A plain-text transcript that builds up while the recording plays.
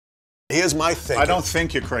Here's my thing. I don't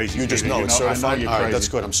think you're crazy. You just Peter. know it's certified. I know you're All right, crazy. that's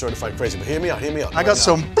good. I'm certified crazy. But hear me out. Hear me out. I got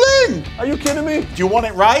some bling. Are you kidding me? Do you want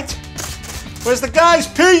it right? Where's the guys,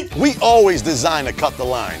 Pete? We always design to cut the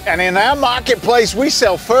line. And in our marketplace, we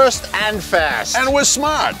sell first and fast. And we're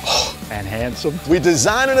smart. And handsome. We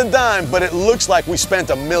design it a dime, but it looks like we spent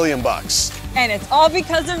 $1 million. And it's all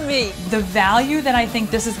because of me. The value that I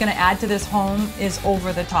think this is gonna add to this home is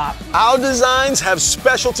over the top. Our designs have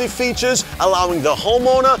specialty features allowing the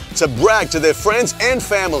homeowner to brag to their friends and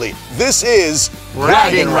family. This is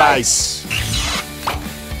Bragging rights.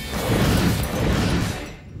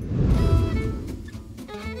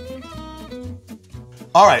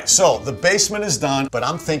 All right, so the basement is done, but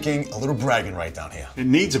I'm thinking a little bragging right down here. It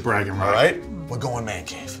needs a bragging right. All right, we're going man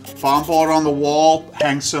cave. Farm board on the wall,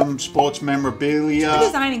 hang some sports memorabilia. We're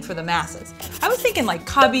designing for the masses. I was thinking like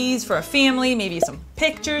cubbies for a family, maybe some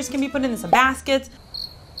pictures can be put in some baskets.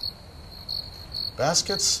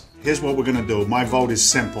 Baskets? Here's what we're gonna do. My vote is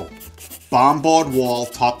simple. Barn board wall,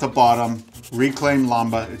 top to bottom, reclaimed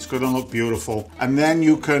lumber. It's gonna look beautiful. And then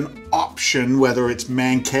you can option whether it's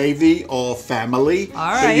man cavey or family.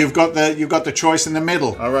 All So right. you've got the choice in the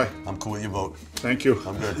middle. All right. I'm cool with your vote. Thank you.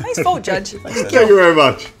 I'm good. Nice vote, Judge. Thank you very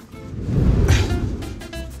much.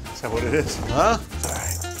 Is that what it is? Huh?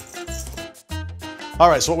 All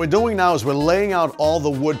right, so what we're doing now is we're laying out all the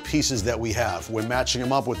wood pieces that we have. We're matching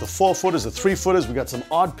them up with the 4-footers, the 3-footers. We got some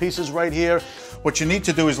odd pieces right here. What you need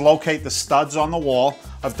to do is locate the studs on the wall.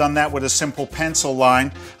 I've done that with a simple pencil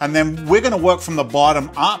line. And then we're gonna work from the bottom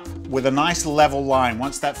up with a nice level line.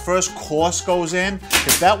 Once that first course goes in,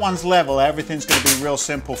 if that one's level, everything's gonna be real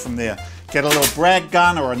simple from there. Get a little brad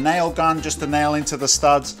gun or a nail gun just to nail into the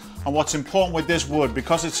studs. And what's important with this wood,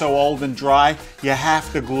 because it's so old and dry, you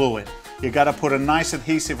have to glue it. You gotta put a nice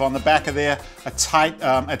adhesive on the back of there, a tight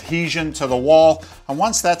adhesion to the wall. And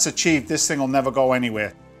once that's achieved, this thing will never go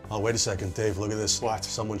anywhere. Oh, wait a second, Dave, look at this. What?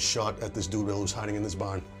 Someone shot at this dude who's hiding in this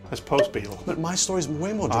barn. That's post beetle. But my story's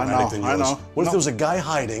way more I dramatic know, than I yours. know. What if No. there was a guy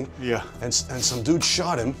hiding Yeah. and some dude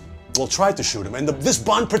shot him, well, tried to shoot him, and this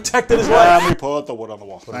barn protected his life? Let me pull out the wood on the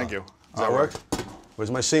wall. Thank you. Does that work?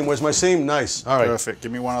 Where's my seam? Where's my seam? Nice. All right. Perfect.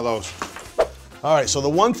 Give me one of those. All right, so the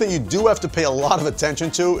one thing you do have to pay a lot of attention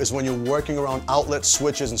to is when you're working around outlets,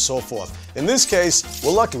 switches, and so forth. In this case,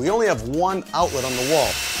 we're lucky. We only have one outlet on the wall.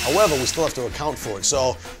 However, we still have to account for it.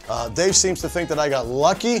 So Dave seems to think that I got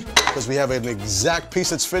lucky because we have an exact piece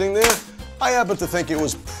that's fitting there. I happen to think it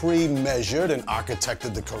was pre-measured and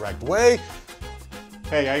architected the correct way,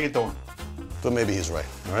 Hey, how you doing? but maybe he's right,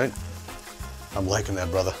 all right? I'm liking that,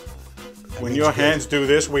 brother. That When means your good. hands do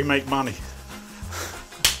this, we make money.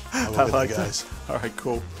 I I like like it, that. guys. All right,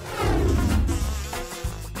 cool.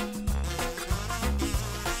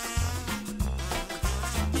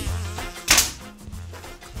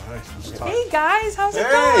 All right, let's talk. Hey guys, how's it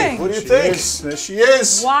Hey, going? what do you She think? is. There she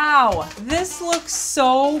is. Wow, this looks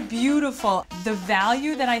so beautiful. The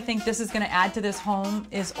value that I think this is gonna add to this home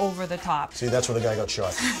is over the top. See, that's where the guy got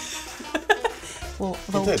shot.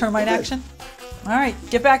 Little did, termite he did. action. All right,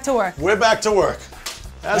 get back to work. We're back to work.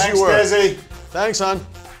 As Thanks, you were. Desi. Thanks, hon.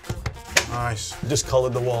 Nice. Just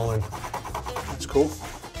colored the wall in. That's cool.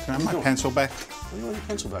 Can I have my pencil back? What do you want your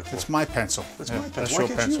pencil back for? It's my pencil. That's my pencil. That's Why your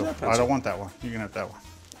can't you use pencil. that pencil? I don't want that one. You can have that one.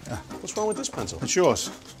 What's wrong with this pencil? It's yours.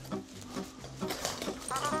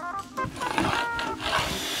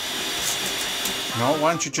 No,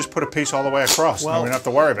 why don't you just put a piece all the way across? Well- Then we don't have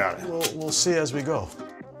to worry about it. We'll see as we go.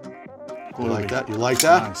 You Gluey. like that? You like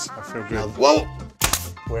that? Nice. I feel Now, good. whoa!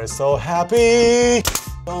 We're so happy.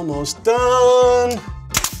 Almost done.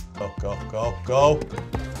 Go, go, go, go.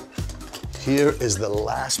 Here is the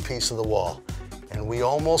last piece of the wall. And we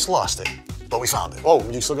almost lost it, but we found it. Oh,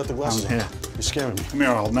 you still got the glasses on. here. You're scaring me. Come here,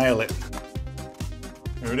 I'll nail it.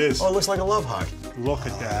 Here it is. Oh, it looks like a love heart. Look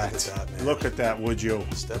at that. Look at that, man. Look at that, would you?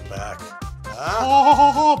 Step back.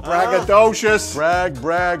 Oh, braggadocious. Brag,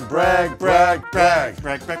 brag, brag, brag, brag.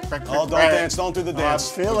 Brag, brag, brag, Oh, don't brag. dance. Don't do the dance.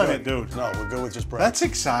 I'm feeling We're it, good. dude. No, we're good with just brag. That's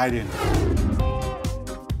exciting.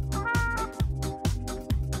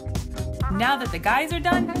 Now that the guys are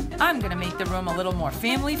done, I'm gonna make the room a little more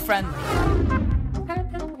family friendly.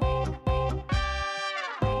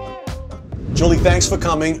 Julie, thanks for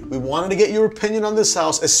coming. We wanted to get your opinion on this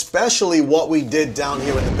house, especially what we did down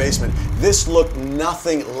here in the basement. This looked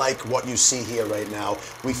nothing like what you see here right now.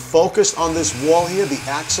 We focused on this wall here, the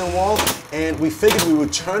accent wall, and we figured we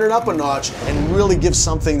would turn it up a notch and really give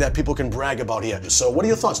something that people can brag about here. So what are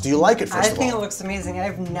your thoughts? Do you like it, first I of think it all? looks amazing.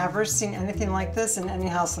 I've never seen anything like this in any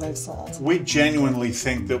house that I've sold. We genuinely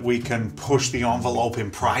think that we can push the envelope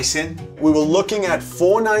in pricing. We were looking at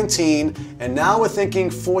 $419, and now we're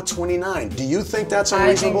thinking $429. Do you think that's I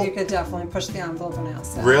unreasonable? think you could definitely push the envelope and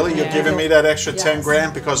ask that. Really? You're Yeah. giving me that extra 10 Yes.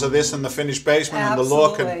 grand because of this and the finished basement and the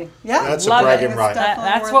look? Absolutely. And Yeah. That's Love a it. bragging It's right.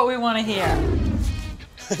 That's what we want to hear.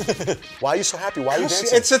 Why are you so happy? Why are you dancing?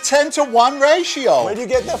 It's a 10-to-1 ratio. Where do you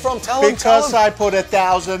get that from? Tell him. Because I put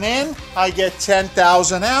 1,000 in, I get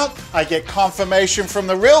 10,000 out, I get confirmation from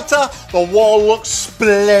the realtor, the wall looks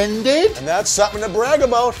splendid. And that's something to brag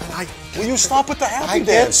about. Will you stop with the happy I dance?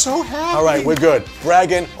 get so happy. All right, we're good.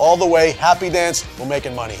 Bragging all the way, happy dance. We're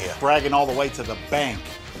making money here. Bragging all the way to the bank.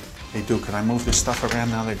 Hey, dude, can I move this stuff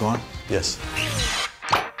around now they're gone? Yes.